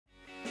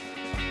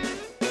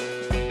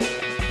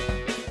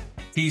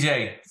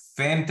TJ,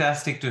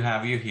 fantastic to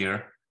have you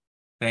here.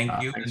 Thank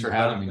you Thanks for and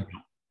having me.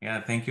 welcome.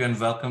 Yeah, thank you and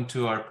welcome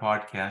to our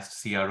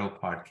podcast, CRO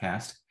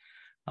podcast.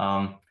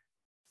 Um,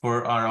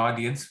 for our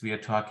audience, we are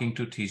talking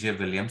to TJ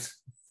Williams,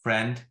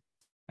 friend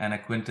and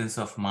acquaintance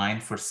of mine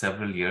for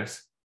several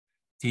years.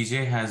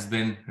 TJ has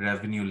been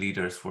revenue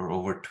leaders for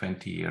over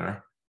 20 years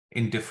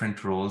in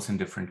different roles in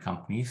different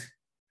companies,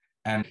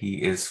 and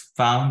he is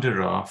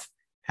founder of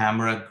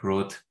Tamarack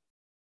Growth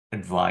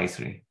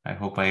Advisory. I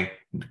hope I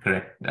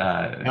correct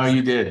Oh,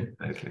 you did.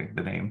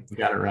 the name. You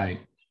got it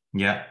right.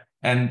 Yeah.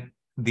 And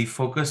the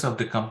focus of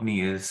the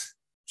company is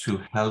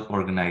to help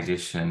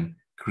organization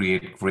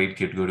create great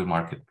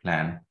go-to-market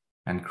plan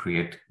and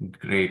create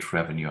great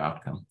revenue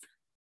outcome.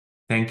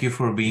 Thank you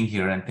for being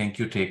here and thank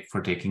you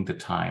for taking the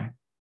time.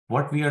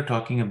 What we are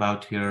talking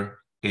about here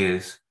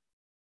is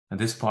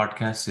this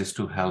podcast is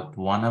to help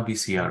wannabe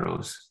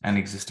CROs and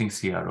existing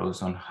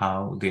CROs on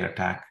how they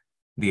attack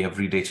the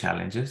everyday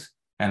challenges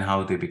and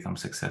how they become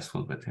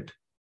successful with it.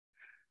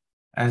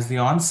 As the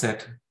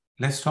onset,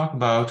 let's talk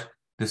about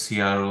the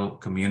CRO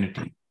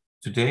community.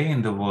 Today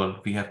in the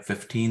world, we have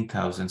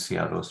 15,000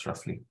 CROs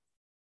roughly,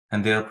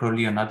 and there are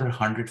probably another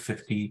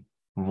 150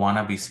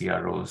 wannabe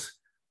CROs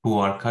who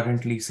are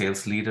currently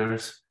sales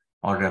leaders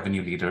or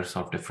revenue leaders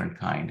of different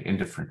kind in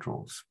different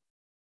roles.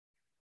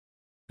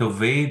 The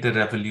way the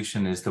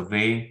revolution is, the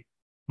way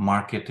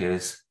market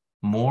is,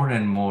 more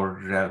and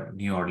more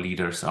revenue or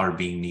leaders are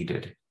being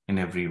needed in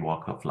every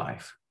walk of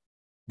life.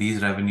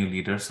 These revenue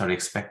leaders are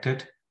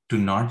expected to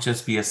not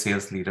just be a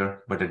sales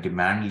leader, but a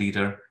demand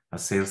leader, a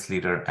sales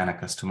leader, and a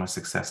customer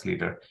success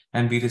leader,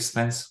 and be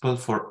responsible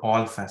for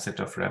all facets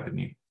of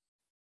revenue.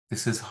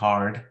 This is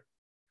hard.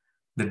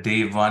 The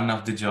day one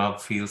of the job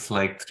feels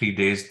like 3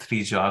 days,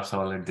 three jobs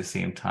all at the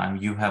same time.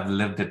 You have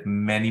lived it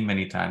many,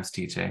 many times,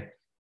 TJ.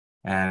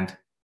 And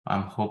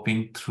I'm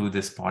hoping through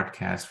this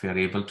podcast, we are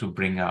able to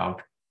bring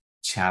out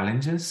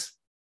challenges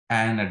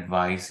and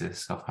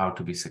advices of how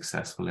to be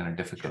successful in a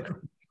difficult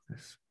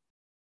business.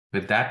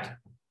 With that,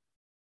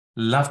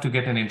 love to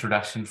get an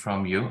introduction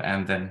from you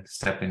and then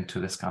step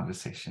into this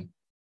conversation.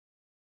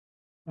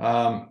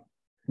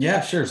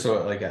 Yeah, sure.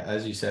 So, like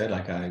as you said,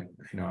 like I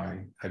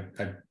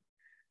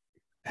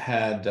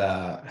had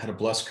a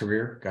blessed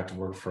career. Got to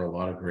work for a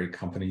lot of great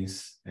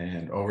companies,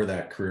 and over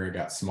that career, I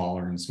got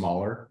smaller and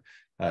smaller,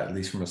 at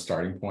least from a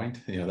starting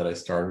point, that I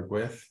started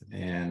with,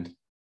 and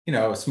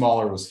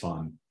smaller was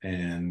fun,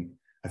 and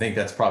I think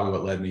that's probably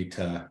what led me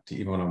to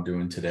even what I'm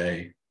doing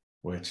today,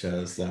 which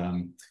is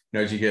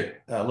as you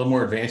get a little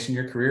more advanced in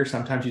your career,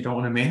 sometimes you don't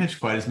want to manage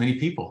quite as many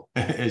people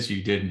as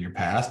you did in your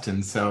past,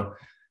 and so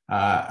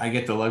I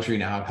get the luxury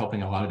now of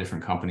helping a lot of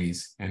different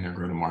companies in their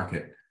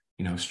go-to-market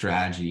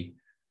strategy.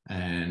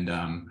 And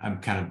I'm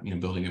kind of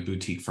building a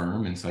boutique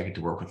firm, and so I get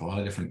to work with a lot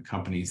of different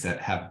companies that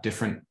have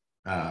different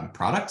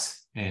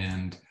products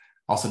and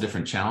also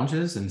different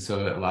challenges, and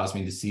so it allows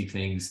me to see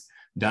things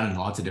done in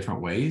lots of different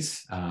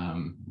ways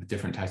with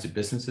different types of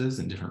businesses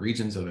in different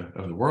regions of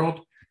the world.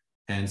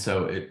 And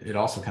so it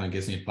also kind of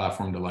gives me a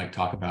platform to like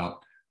talk about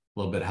a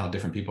little bit how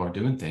different people are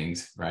doing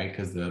things, right?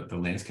 Because the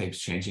landscape's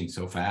changing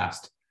so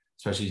fast,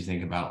 especially as you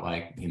think about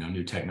like,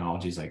 new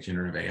technologies like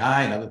generative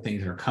AI and other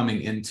things that are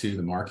coming into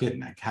the market,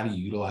 and like how do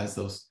you utilize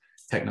those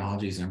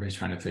technologies, and everybody's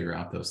trying to figure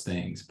out those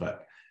things.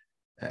 But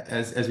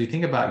as we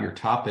think about your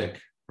topic,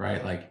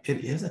 right, like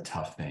it is a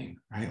tough thing,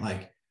 right?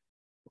 Like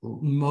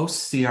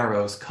most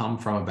CROs come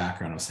from a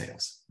background of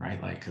sales,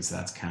 right? Like, because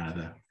that's kind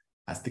of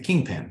that's the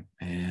kingpin.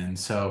 And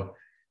so,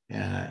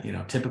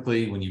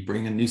 typically when you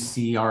bring a new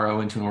CRO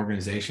into an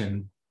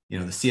organization,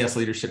 the CS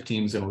leadership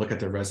team is going to look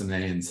at their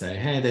resume and say,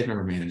 hey, they've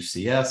never managed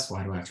CS.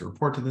 Why do I have to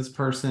report to this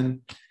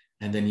person?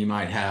 And then you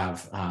might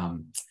have,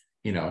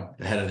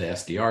 the head of the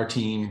SDR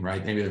team,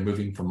 right? Maybe they're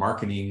moving from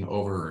marketing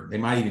over, they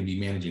might even be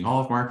managing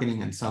all of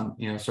marketing in some,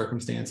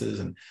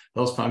 circumstances. And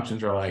those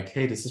functions are like,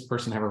 hey, does this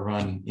person ever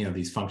run,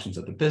 these functions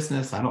of the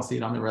business? I don't see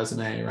it on the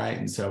resume, right?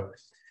 And so,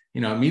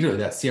 immediately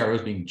that CRO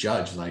is being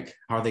judged, like,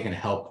 how are they going to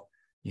help,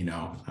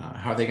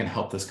 how are they going to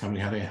help this company?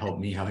 How are they going to help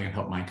me? How are they going to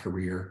help my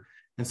career?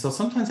 And so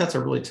sometimes that's a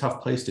really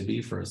tough place to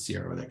be for a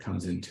CRO that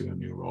comes into a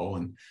new role.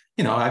 And,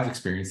 I've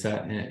experienced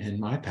that in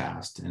my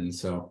past. And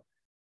so,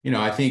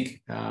 I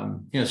think,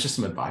 it's just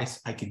some advice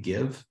I could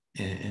give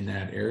in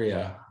that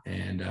area.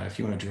 And if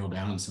you want to drill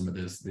down on some of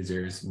these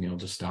areas,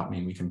 just stop me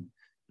and we can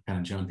kind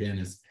of jump in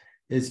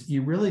is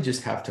you really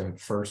just have to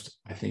first,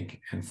 I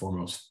think, and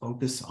foremost,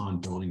 focus on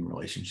building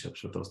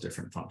relationships with those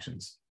different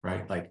functions,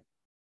 right? Like,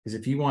 because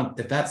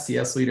if that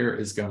CS leader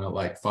is going to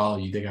like follow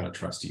you, they got to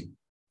trust you.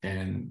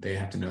 And they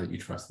have to know that you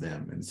trust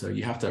them. And so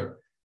you have to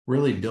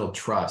really build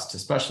trust,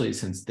 especially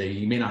since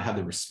you may not have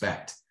the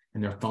respect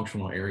in their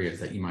functional areas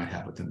that you might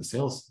have within the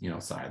sales,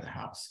 side of the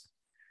house.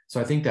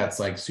 So I think that's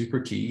like super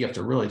key. You have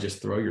to really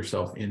just throw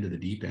yourself into the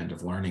deep end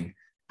of learning,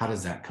 how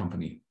does that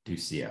company do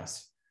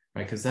CS,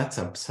 right? Because that's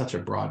such a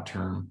broad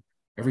term.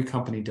 Every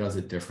company does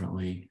it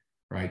differently,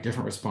 right?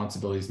 Different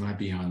responsibilities might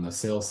be on the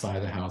sales side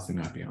of the house. They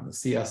might be on the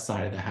CS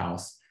side of the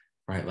house.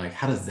 Right? Like,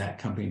 how does that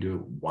company do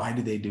it? Why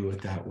do they do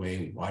it that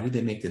way? Why did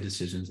they make the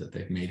decisions that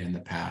they've made in the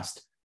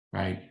past?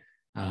 Right?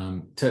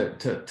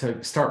 to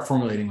start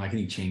formulating like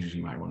any changes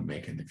you might want to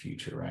make in the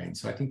future, right? And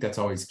so I think that's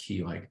always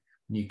key. Like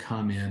when you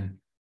come in,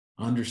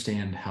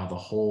 understand how the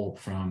whole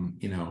from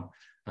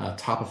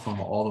top of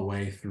funnel all the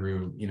way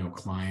through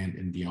client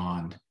and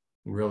beyond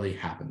really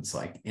happens,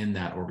 like in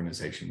that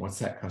organization. What's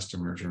that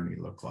customer journey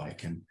look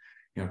like? And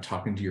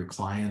talking to your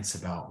clients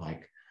about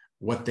like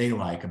what they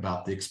like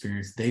about the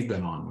experience they've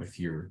been on with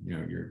your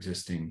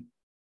existing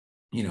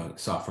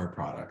software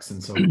products.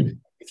 And so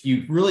if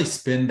you really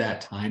spend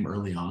that time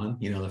early on,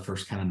 the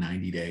first kind of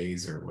 90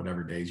 days or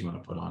whatever days you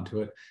want to put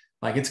onto it,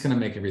 like it's going to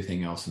make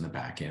everything else in the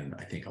back end,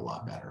 I think, a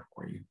lot better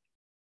for you.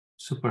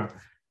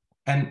 Super.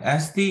 And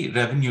as the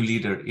revenue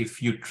leader,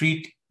 if you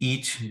treat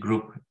each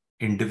group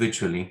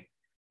individually,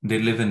 they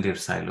live in their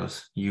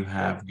silos. You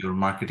have your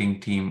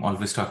marketing team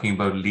always talking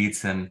about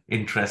leads and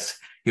interest.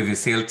 You have your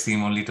sales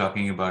team only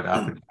talking about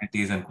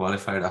opportunities and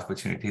qualified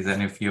opportunities.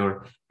 And if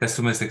your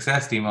customer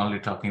success team only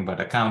talking about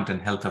account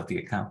and health of the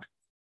account.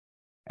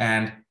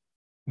 And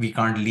we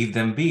can't leave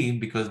them be,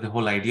 because the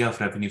whole idea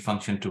of revenue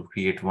function to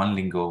create one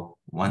lingo,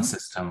 one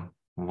system,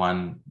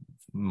 one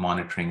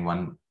monitoring,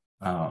 one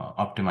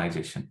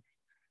optimization.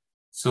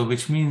 So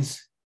which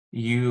means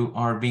you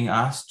are being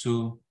asked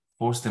to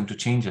force them to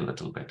change a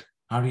little bit.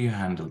 How do you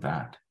handle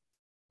that?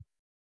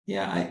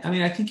 Yeah, I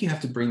mean, I think you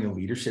have to bring the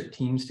leadership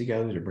teams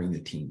together to bring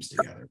the teams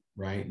together,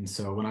 right? And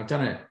so when I've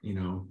done it,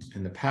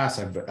 in the past,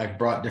 I've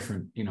brought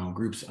different,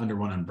 groups under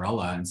one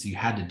umbrella, and so you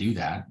had to do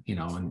that,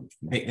 and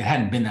it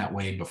hadn't been that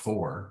way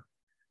before.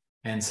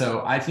 And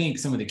so I think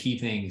some of the key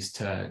things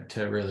to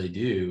really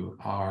do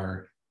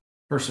are,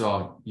 first of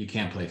all, you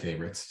can't play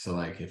favorites. So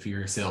like if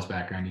you're a sales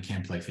background, you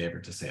can't play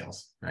favorite to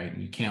sales, right?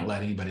 And you can't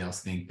let anybody else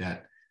think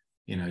that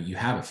you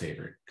have a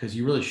favorite, because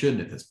you really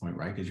shouldn't at this point,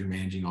 right? Because you're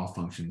managing all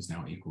functions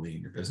now equally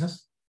in your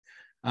business.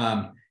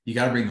 You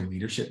got to bring the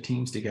leadership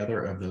teams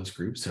together of those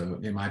groups. So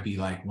it might be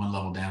like one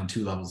level down,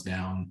 two levels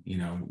down,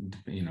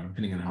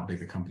 depending on how big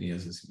the company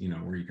is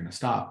where you're going to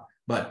stop.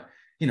 But,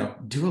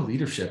 do a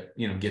leadership,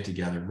 get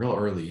together real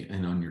early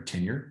and on your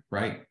tenure,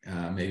 right?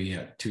 Maybe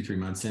at 2-3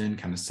 months in,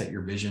 kind of set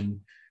your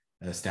vision,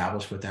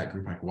 establish with that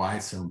group, like why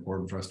it's so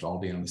important for us to all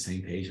be on the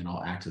same page and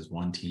all act as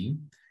one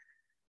team.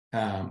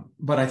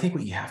 But I think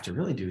what you have to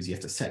really do is you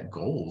have to set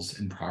goals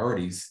and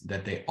priorities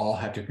that they all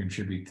have to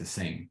contribute the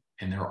same,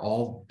 and they're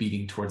all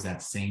beating towards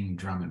that same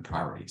drum and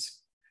priorities,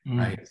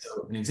 right?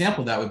 So an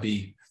example of that would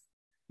be,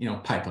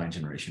 pipeline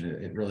generation.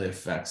 It really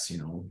affects,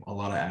 a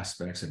lot of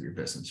aspects of your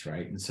business,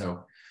 right? And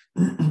so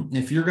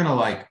if you're going to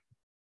like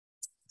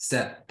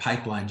set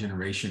pipeline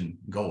generation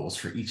goals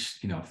for each,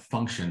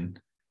 function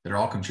that are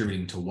all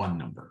contributing to one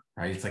number,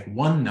 right? It's like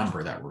one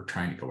number that we're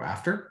trying to go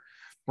after.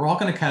 We're all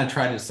going to kind of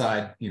try to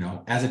decide,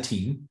 as a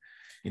team,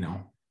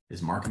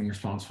 is marketing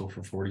responsible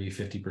for 40,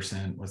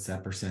 50%? What's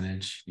that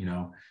percentage?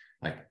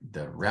 Like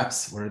the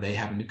reps, what are they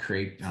having to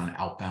create on an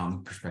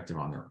outbound perspective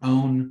on their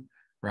own,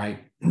 right?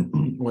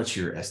 What's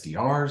your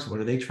SDRs? What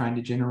are they trying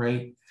to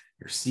generate?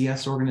 Your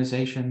CS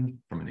organization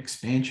from an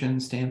expansion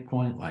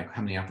standpoint, like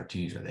how many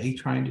opportunities are they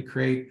trying to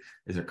create?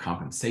 Is their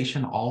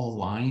compensation all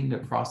aligned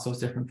across those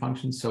different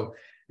functions? So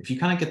if you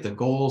kind of get the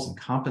goals and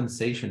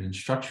compensation and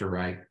structure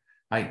right,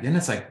 then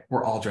it's like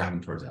we're all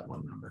driving towards that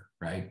one number,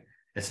 right?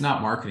 It's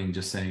not marketing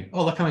just saying,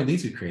 oh, look how many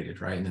leads we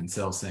created, right? And then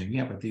sales saying,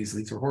 yeah, but these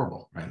leads are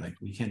horrible, right? Like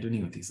we can't do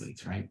anything with these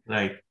leads, right?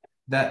 Right.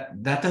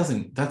 That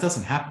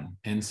doesn't happen.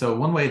 And so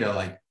one way to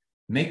like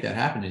make that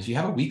happen is you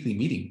have a weekly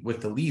meeting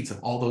with the leads of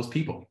all those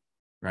people,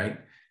 right?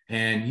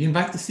 And you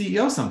invite the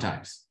CEO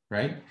sometimes,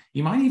 right?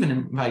 You might even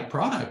invite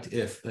product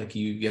if like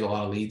you get a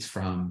lot of leads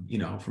from,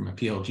 from a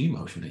PLG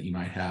motion that you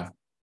might have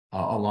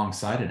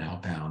alongside an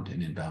outbound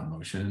and inbound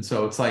motion. And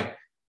so it's like,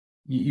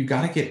 you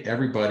got to get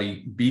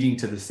everybody beating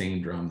to the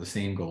same drum, the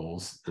same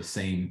goals, the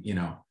same,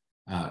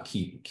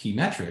 key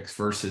metrics,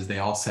 versus they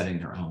all setting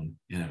their own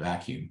in a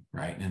vacuum,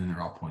 right? And then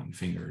they're all pointing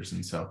fingers.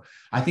 And so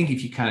I think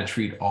if you kind of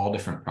treat all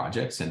different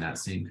projects in that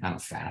same kind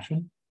of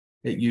fashion,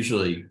 it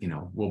usually,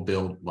 will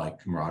build like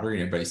camaraderie,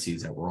 and everybody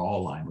sees that we're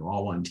all aligned, we're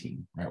all one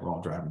team, right? We're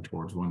all driving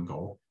towards one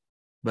goal.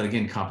 But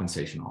again,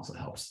 compensation also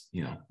helps,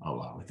 a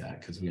lot with that,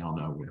 because we all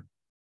know we're,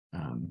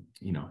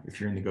 if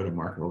you're in the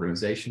go-to-market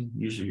organization,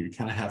 usually you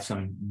kind of have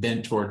some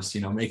bent towards,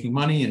 making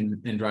money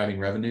and driving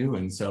revenue.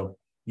 And so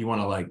you want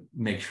to like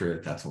make sure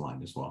that that's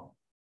aligned as well.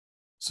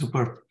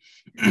 Super.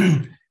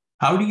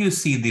 How do you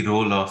see the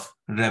role of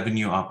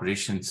revenue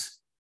operations?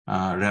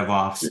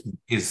 RevOps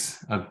is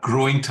a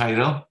growing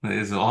title.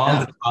 There's all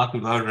the talk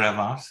about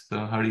RevOps.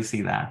 So how do you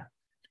see that?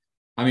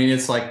 I mean,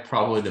 it's like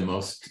probably the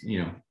most,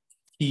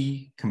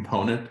 key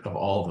component of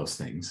all of those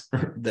things.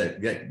 that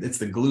it's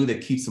the glue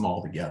that keeps them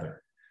all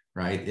together,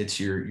 right? It's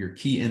your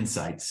key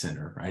insight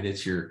center, right?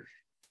 It's your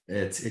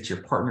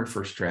partner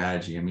for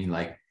strategy. I mean,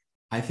 like,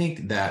 I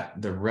think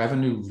that the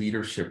revenue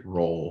leadership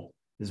role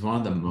is one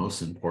of the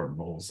most important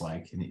roles,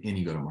 like in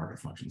any go-to-market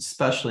function,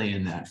 especially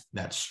in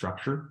that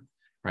structure,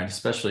 right?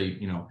 Especially,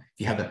 if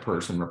you have that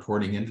person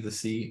reporting into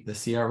the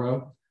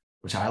CRO,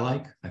 which I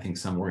like. I think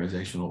some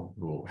organization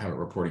will have it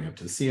reporting up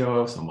to the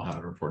COO, some will have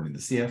it reporting to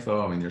the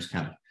CFO. I mean, there's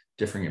kind of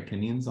differing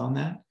opinions on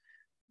that.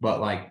 But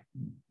like,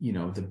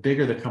 the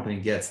bigger the company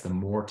gets, the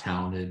more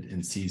talented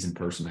and seasoned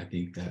person I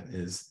think that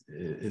is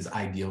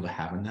ideal to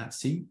have in that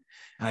seat.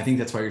 And I think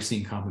that's why you're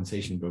seeing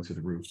compensation go through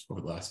the roof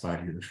over the last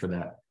 5 years for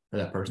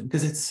that person,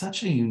 because it's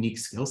such a unique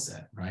skill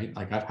set, right?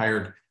 Like I've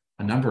hired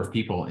a number of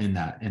people in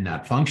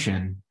that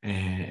function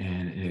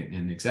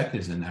and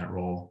executives in that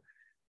role.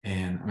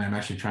 And I mean, I'm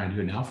actually trying to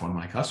do it now for one of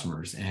my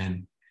customers.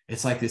 And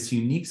it's like this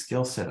unique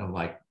skill set of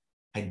like,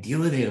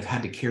 ideally they'd have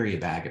had to carry a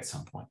bag at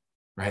some point,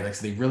 right? Like,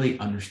 so they really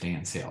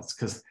understand sales,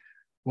 because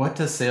what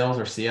does sales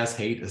or CS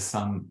hate is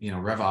some,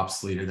 rev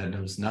ops leader that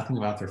knows nothing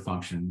about their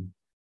function,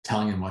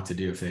 telling them what to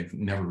do if they've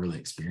never really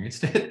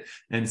experienced it.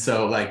 And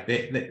so like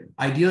they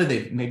ideally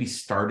they maybe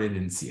started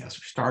in CS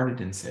or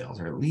started in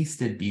sales, or at least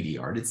did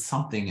BDR, did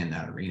something in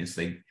that arena.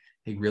 So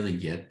they really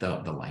get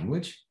the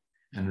language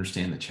and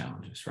understand the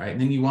challenges, right? And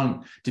then you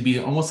want to be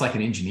almost like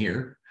an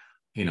engineer,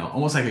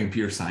 almost like a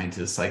computer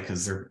scientist, like,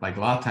 because they're like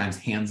a lot of times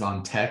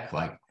hands-on tech,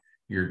 like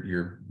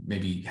you're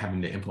maybe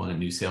having to implement a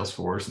new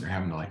Salesforce and they're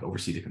having to like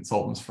oversee the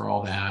consultants for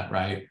all that,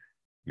 right?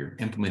 You're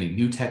implementing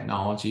new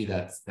technology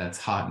that's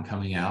hot and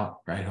coming out,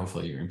 right?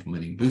 Hopefully you're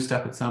implementing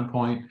BoostUp at some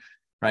point,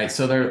 right?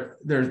 So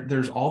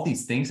there's all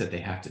these things that they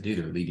have to do.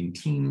 They're leading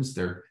teams,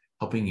 they're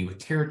helping you with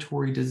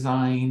territory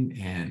design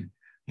and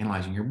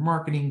analyzing your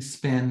marketing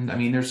spend. I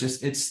mean,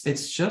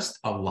 it's just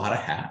a lot of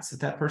hats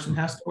that person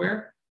has to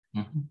wear.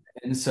 Mm-hmm.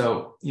 And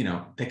so,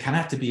 they kind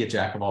of have to be a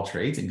jack of all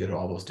trades and good at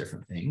all those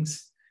different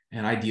things,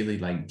 and ideally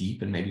like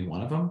deep in maybe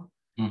one of them.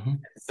 Mm-hmm.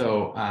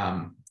 So,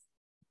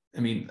 I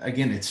mean,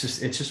 again, it's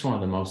just one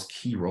of the most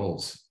key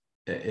roles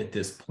at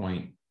this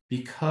point,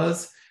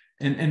 because,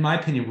 in my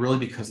opinion, really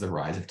because of the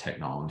rise of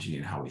technology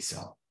and how we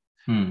sell.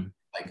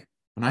 Like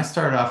when I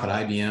started off at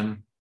IBM,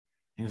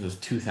 I think it was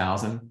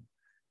 2000,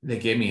 they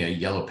gave me a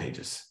Yellow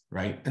Pages,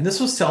 right? And this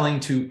was selling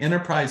to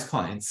enterprise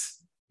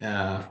clients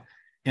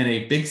in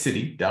a big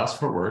city,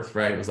 Dallas-Fort Worth,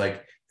 right? It was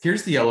like,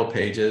 here's the Yellow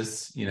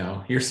Pages,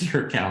 here's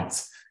your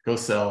accounts, go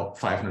sell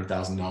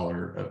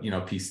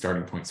 $500,000, piece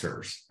starting point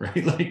servers,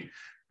 right? Like,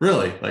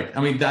 really, like,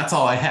 I mean, that's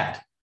all I had.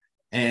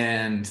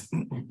 And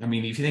I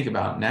mean, if you think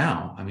about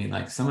now, I mean,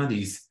 like some of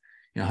these,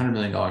 $100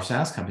 million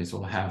SaaS companies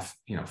will have,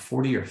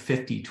 40 or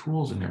 50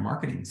 tools in their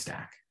marketing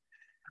stack.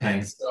 Right.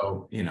 And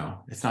so,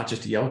 it's not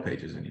just Yellow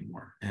Pages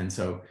anymore. And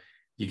so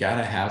you got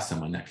to have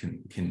someone that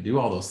can do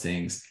all those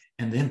things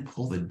and then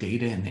pull the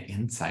data and the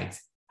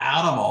insights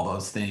out of all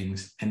those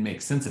things and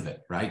make sense of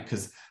it, right?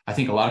 Because I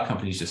think a lot of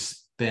companies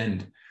just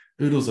spend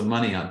oodles of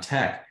money on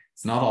tech.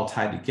 It's not all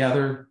tied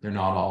together. They're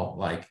not all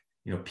like,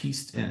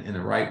 pieced in the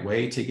right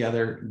way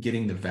together,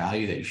 getting the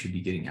value that you should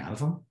be getting out of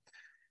them.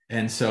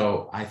 And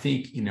so I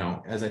think,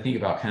 as I think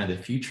about kind of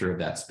the future of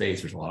that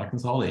space, there's a lot of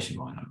consolidation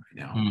going on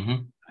right now.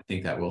 Mm-hmm. I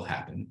think that will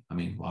happen. I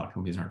mean, a lot of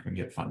companies aren't going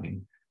to get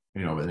funding,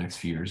 over the next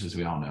few years, as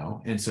we all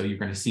know. And so you're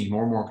going to see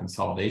more and more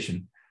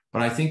consolidation.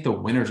 But I think the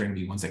winners are going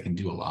to be ones that can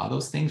do a lot of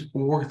those things,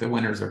 or the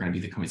winners are going to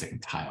be the companies that can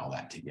tie all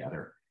that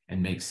together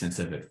and make sense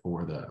of it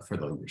for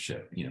the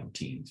leadership,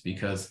 teams.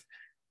 Because,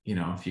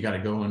 if you got to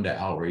go into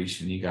outreach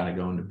and you got to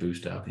go into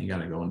BoostUp and you got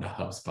to go into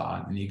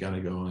HubSpot and you got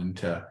to go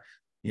into,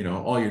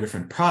 all your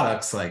different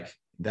products like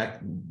that,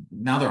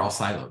 now they're all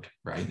siloed,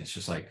 right? It's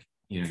just like,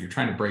 you're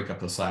trying to break up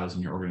those silos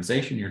in your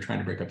organization. You're trying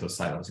to break up those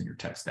silos in your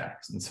tech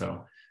stacks. And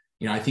so,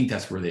 I think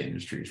that's where the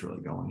industry is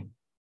really going.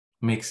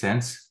 Makes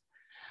sense.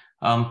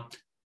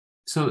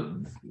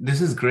 So this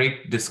is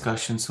great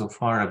discussion so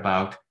far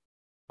about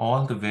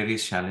all the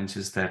various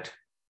challenges that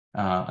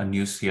a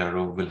new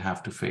CRO will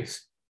have to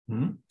face.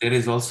 Mm-hmm. There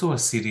is also a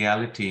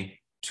seriality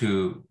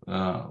to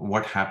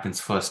what happens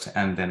first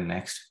and then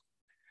next.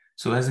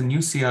 So as a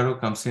new CRO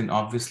comes in,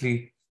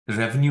 obviously the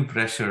revenue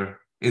pressure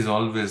is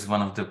always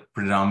one of the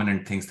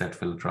predominant things that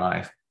will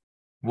drive.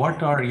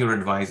 What are your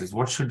advices?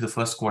 What should the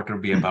first quarter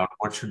be about?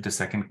 What should the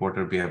second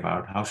quarter be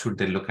about? How should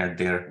they look at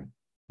their,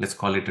 let's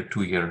call it a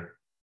 2-year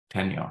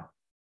tenure?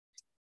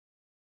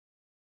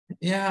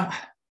 Yeah,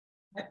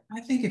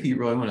 I think if you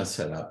really want to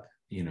set up,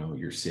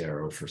 your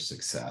CRO for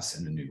success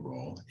in the new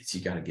role, you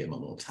got to give them a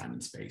little time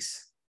and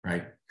space,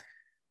 right?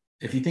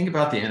 If you think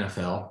about the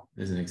NFL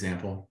as an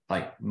example,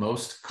 like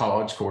most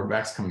college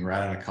quarterbacks coming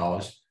right out of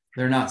college,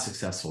 they're not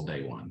successful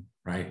day one,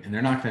 right? And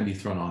they're not going to be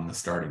thrown on the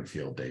starting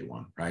field day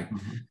one, right?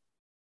 Mm-hmm.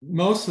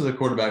 Most of the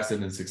quarterbacks that have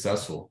been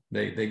successful,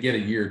 they get a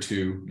year or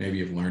two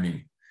maybe of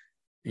learning,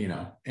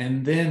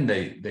 and then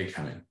they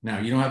come in. Now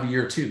you don't have a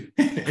year or two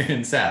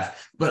in SaaS,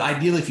 but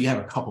ideally if you have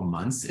a couple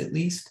months at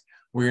least,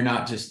 where you're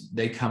not just,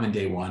 they come in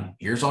day one,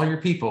 here's all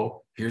your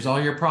people, here's all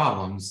your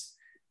problems,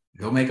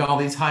 go make all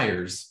these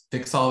hires,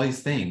 fix all these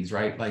things,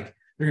 right? Like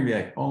they're gonna be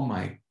like, oh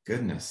my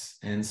goodness.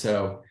 And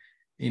so,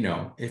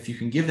 if you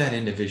can give that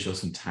individual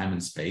some time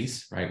and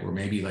space, right, where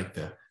maybe like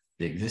the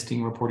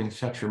existing reporting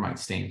structure might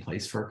stay in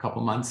place for a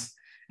couple months,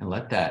 and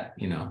let that,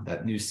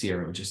 that new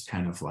CRO just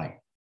kind of like,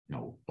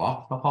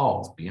 walk the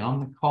halls, be on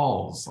the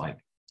calls, like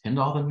attend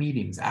all the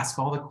meetings, ask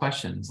all the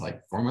questions,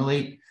 like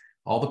formulate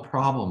all the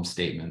problem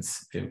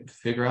statements,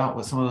 figure out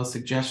what some of those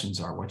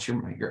suggestions are, what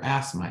your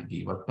ask might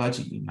be, what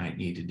budget you might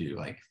need to do,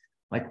 like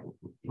like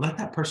let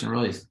that person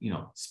really,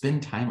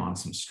 spend time on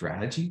some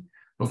strategy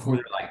before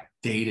they're like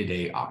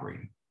day-to-day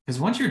operating. Because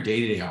once you're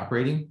day-to-day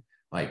operating,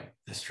 like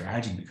the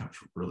strategy becomes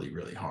really,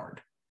 really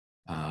hard.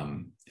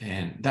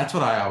 And that's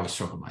what I always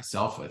struggled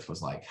myself with,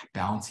 was like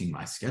balancing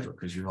my schedule,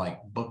 because you're like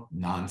booked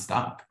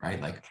nonstop,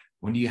 right? Like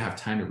when do you have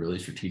time to really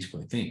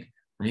strategically think?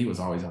 For me, it was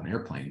always on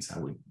airplanes. I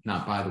would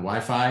not buy the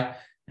Wi-Fi,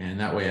 and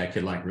that way I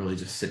could like really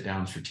just sit down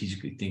and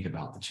strategically think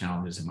about the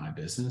challenges in my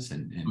business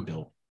and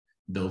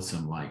build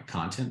some like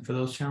content for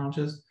those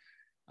challenges.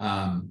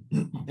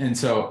 And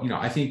so,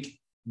 I think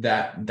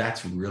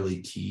that's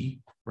really key,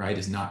 right?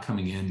 Is not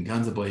coming in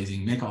guns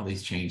a-blazing, make all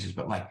these changes,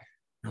 but like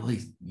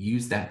really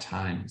use that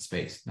time and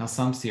space. Now,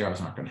 some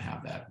CROs aren't going to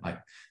have that. Like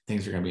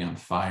things are going to be on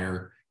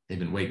fire. They've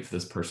been waiting for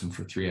this person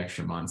for 3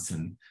 extra months,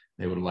 and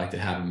they would have liked to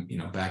have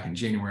them, back in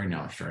January.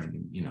 Now they're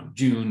starting in,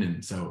 June.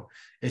 And so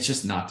it's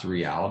just not the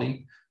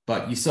reality,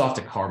 but you still have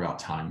to carve out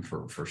time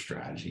for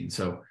strategy. And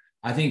so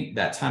I think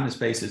that time and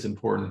space is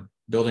important.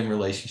 Building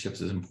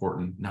relationships is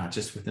important, not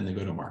just within the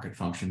go-to-market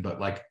function,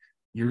 but like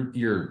your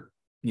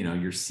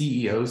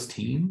CEO's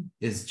team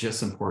is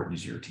just as important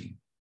as your team,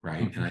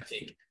 right? Mm-hmm. And I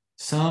think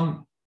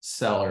some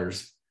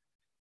sellers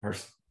are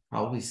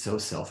probably so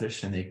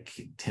selfish, and they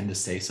tend to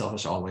stay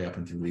selfish all the way up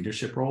into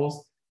leadership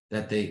roles,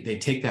 that they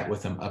take that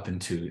with them up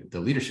into the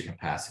leadership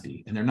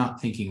capacity, and they're not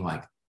thinking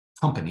like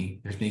company.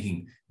 They're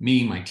thinking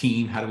me, my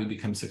team, how do we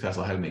become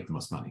successful, how do we make the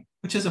most money,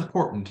 which is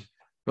important,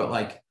 but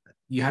like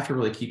you have to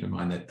really keep in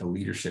mind that the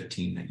leadership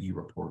team that you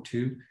report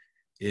to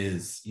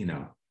is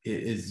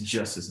is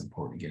just as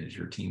important again as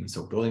your team. And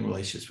so building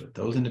relationships with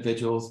those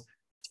individuals,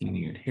 team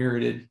you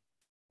inherited,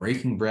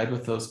 breaking bread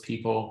with those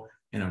people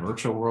in a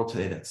virtual world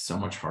today, that's so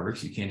much harder,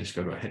 because you can't just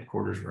go to a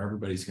headquarters where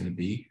everybody's going to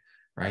be,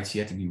 right? So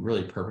you have to be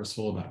really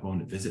purposeful about going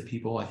to visit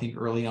people. I think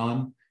early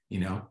on,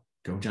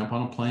 go jump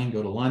on a plane,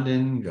 go to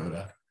London, go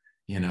to,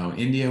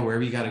 India,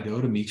 wherever you got to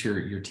go to meet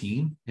your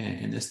team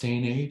in this day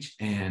and age,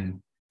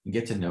 and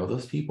get to know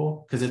those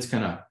people, because it's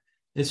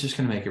just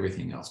going to make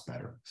everything else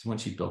better. So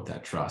once you've built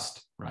that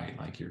trust, right,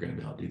 like you're going to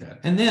be able to do that.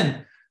 And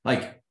then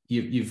like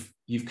you've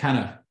kind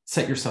of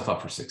set yourself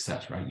up for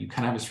success, right? You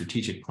kind of have a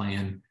strategic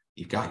plan.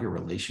 You've got your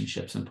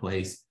relationships in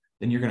place.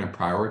 Then you're going to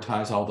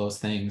prioritize all those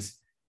things,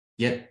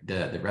 get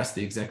the rest of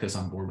the executives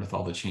on board with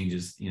all the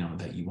changes,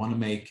 that you want to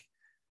make.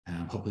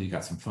 Hopefully you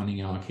got some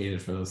funding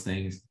allocated for those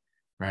things,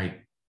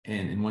 right?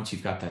 And once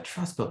you've got that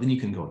trust built, then you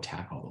can go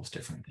attack all those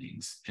different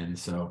things. And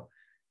so,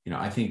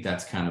 I think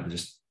that's kind of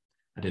just,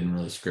 I didn't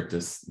really script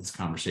this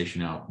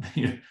conversation out,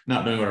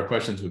 not knowing what our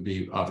questions would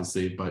be,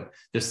 obviously, but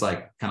just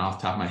like kind of off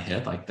the top of my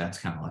head, like that's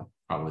kind of like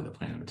probably the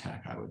plan of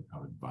attack I would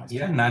advise.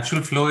 Yeah,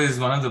 natural flow is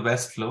one of the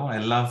best flow. I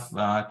love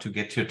to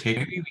get your take.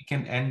 Maybe we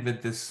can end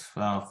with this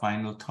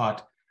final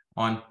thought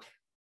on,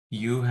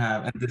 you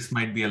have, and this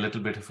might be a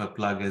little bit of a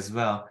plug as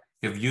well.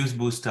 You've used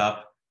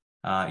BoostUp,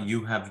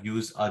 you have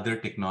used other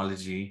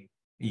technology.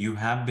 You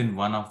have been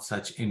one of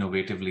such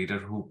innovative leader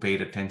who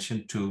paid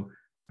attention to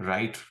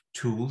right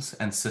tools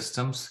and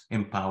systems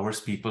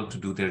empowers people to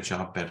do their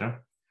job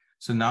better.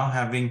 So now,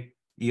 having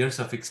years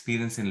of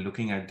experience in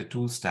looking at the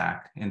tool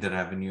stack in the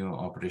revenue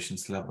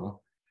operations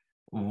level,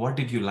 what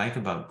did you like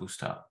about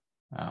BoostUp,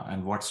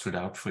 and what stood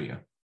out for you?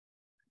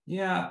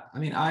 Yeah, I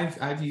mean,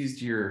 I've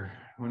used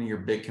one of your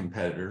big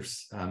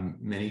competitors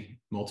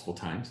multiple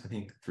times. I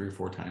think 3 or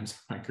 4 times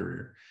in my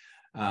career,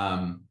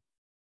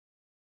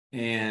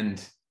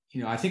 and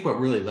I think what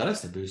really led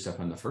us to BoostUp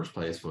in the first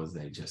place was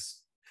they just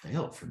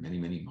failed for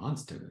many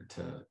months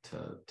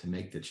to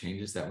make the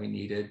changes that we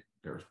needed.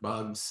 There was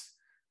bugs,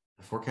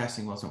 the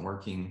forecasting wasn't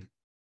working,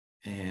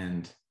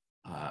 and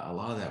a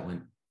lot of that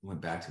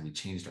went back to we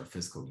changed our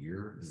fiscal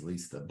year, is at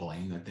least the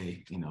blame that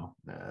they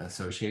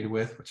associated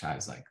with, which I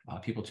was like, a lot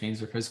of people change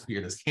their fiscal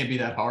year, this can't be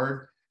that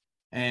hard.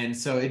 And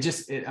so you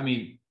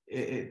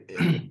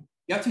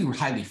have to be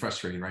highly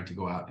frustrated, right, to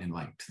go out and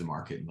like to the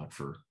market and look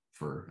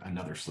for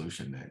another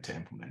solution to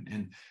implement.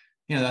 And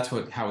that's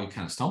how we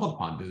kind of stumbled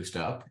upon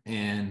BoostUp.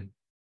 And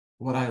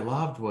what I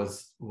loved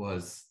was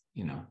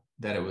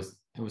that it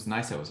was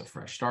nice that it was a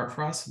fresh start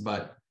for us,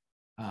 but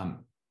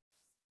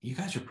you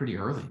guys are pretty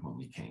early when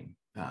we came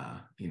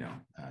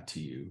to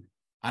you.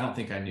 I don't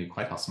think I knew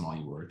quite how small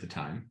you were at the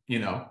time,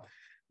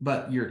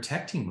 but your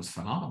tech team was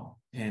phenomenal,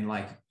 and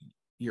like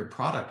your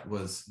product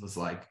was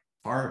like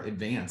far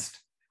advanced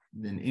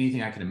than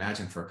anything I could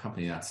imagine for a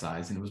company that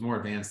size, and it was more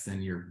advanced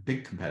than your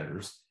big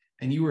competitors.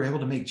 And you were able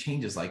to make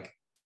changes like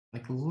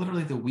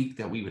literally the week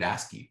that we would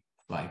ask you.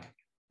 Like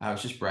I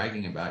was just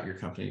bragging about your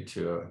company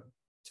to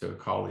a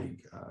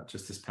colleague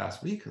just this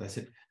past week, because I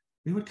said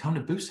we would come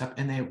to BoostUp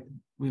and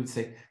we would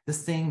say,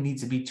 this thing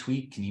needs to be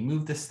tweaked. Can you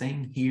move this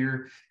thing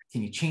here?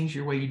 Can you change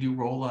your way you do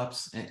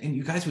roll-ups? And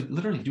you guys would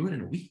literally do it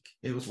in a week.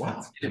 It was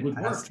wild. It would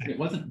work. It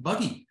wasn't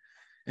buggy.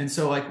 And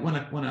so like when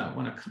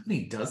a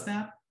company does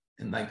that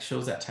and like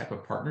shows that type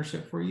of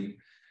partnership for you,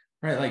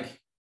 right? Like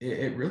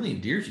it really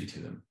endears you to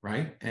them,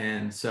 right?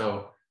 And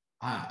so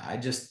I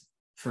just,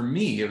 for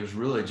me, it was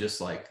really just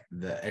like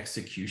the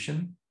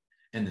execution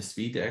and the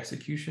speed to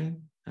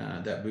execution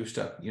that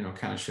BoostUp,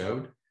 kind of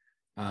showed.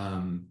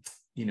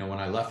 when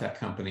I left that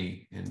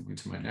company and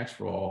into my next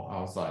role, I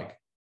was like,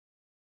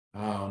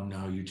 oh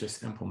no, you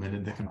just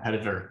implemented the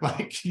competitor.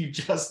 Like you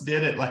just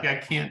did it. Like I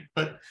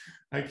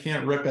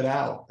can't rip it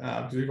out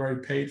because we've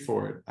already paid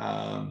for it.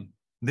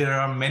 There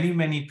are many,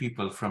 many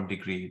people from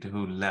Degree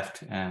who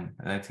left, and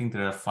I think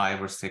there are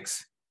 5 or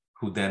 6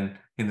 who then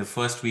in the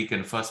first week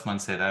and first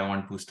month said, I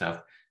want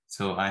BoostUp.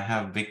 So I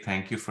have big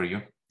thank you for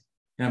you.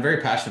 And I'm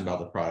very passionate about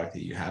the product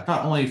that you have,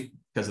 not only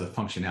because of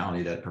the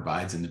functionality that it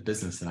provides in the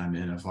business that I'm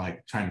in of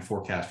like trying to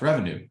forecast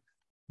revenue,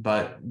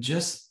 but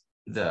just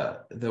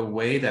the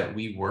way that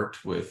we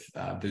worked with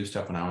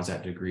BoostUp when I was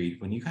at Degree,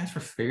 when you guys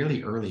were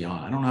fairly early on.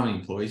 I don't know how many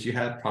employees you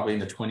had, probably in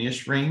the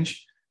 20-ish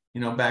range,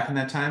 back in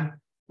that time.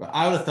 But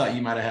I would have thought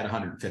you might have had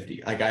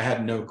 150. Like I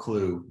had no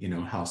clue,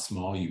 how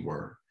small you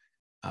were,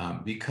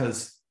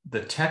 because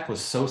the tech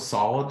was so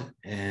solid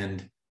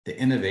and the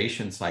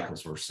innovation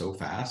cycles were so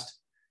fast.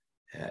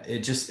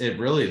 It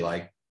really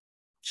like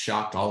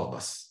shocked all of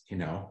us.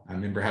 I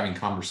remember having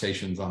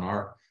conversations on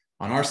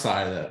our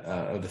side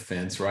of the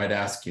fence where I'd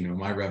ask,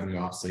 my revenue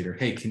ops leader,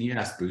 hey, can you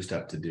ask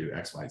BoostUp to do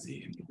X, Y,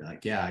 Z? And he'd be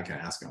like, yeah, I can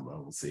ask them, but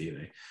we'll see.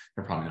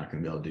 They're probably not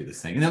going to be able to do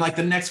this thing. And then like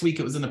the next week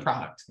it was in the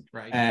product,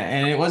 right?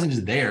 And it wasn't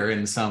just there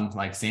in some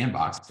like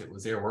sandbox. It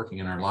was there working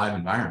in our live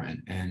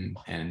environment. And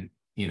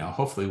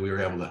hopefully we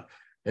were able to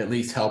at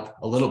least help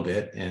a little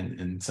bit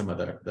in some of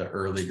the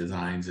early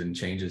designs and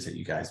changes that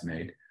you guys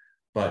made.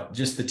 But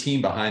just the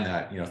team behind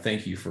that,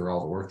 thank you for all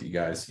the work that you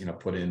guys,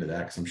 put into that.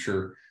 Because I'm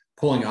sure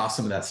pulling off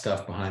some of that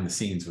stuff behind the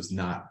scenes was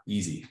not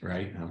easy,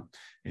 right?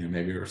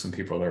 Maybe there were some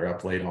people that are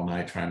up late all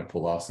night trying to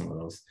pull off some of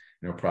those,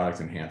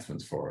 product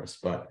enhancements for us.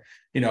 But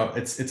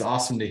it's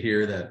awesome to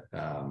hear that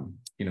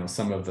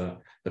some of the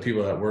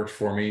people that worked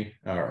for me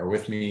or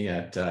with me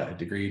at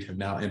Degree have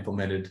now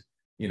implemented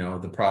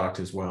the product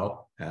as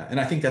well. And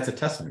I think that's a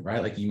testament,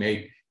 right? Like you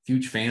made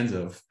huge fans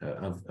of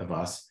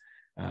us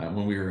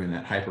when we were in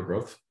that hyper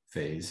growth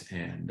phase,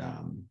 and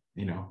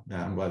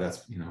I'm glad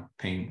that's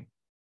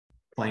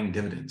playing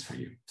dividends for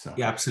you. So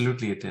yeah,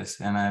 absolutely it is,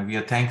 and we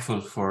are thankful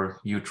for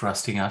you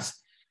trusting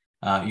us.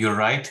 You're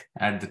right.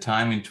 At the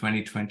time in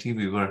 2020,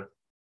 we were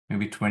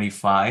maybe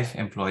 25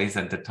 employees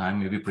at the time,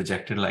 maybe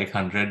projected like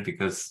 100,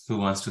 because who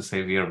wants to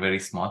say we are very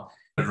small?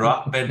 The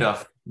rock bed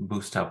of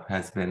BoostUp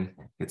has been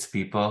its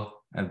people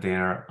and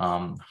their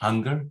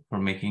hunger for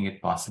making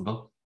it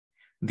possible.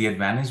 The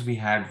advantage we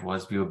had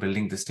was we were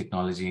building this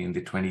technology in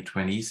the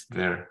 2020s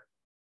where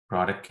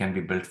product can be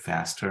built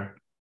faster.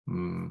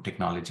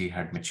 Technology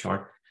had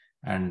matured.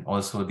 And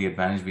also the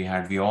advantage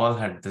we all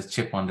had this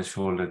chip on the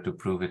shoulder to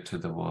prove it to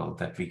the world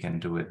that we can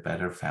do it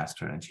better,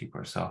 faster, and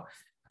cheaper. So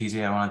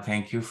TJ, I want to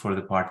thank you for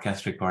the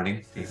podcast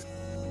recording. Please.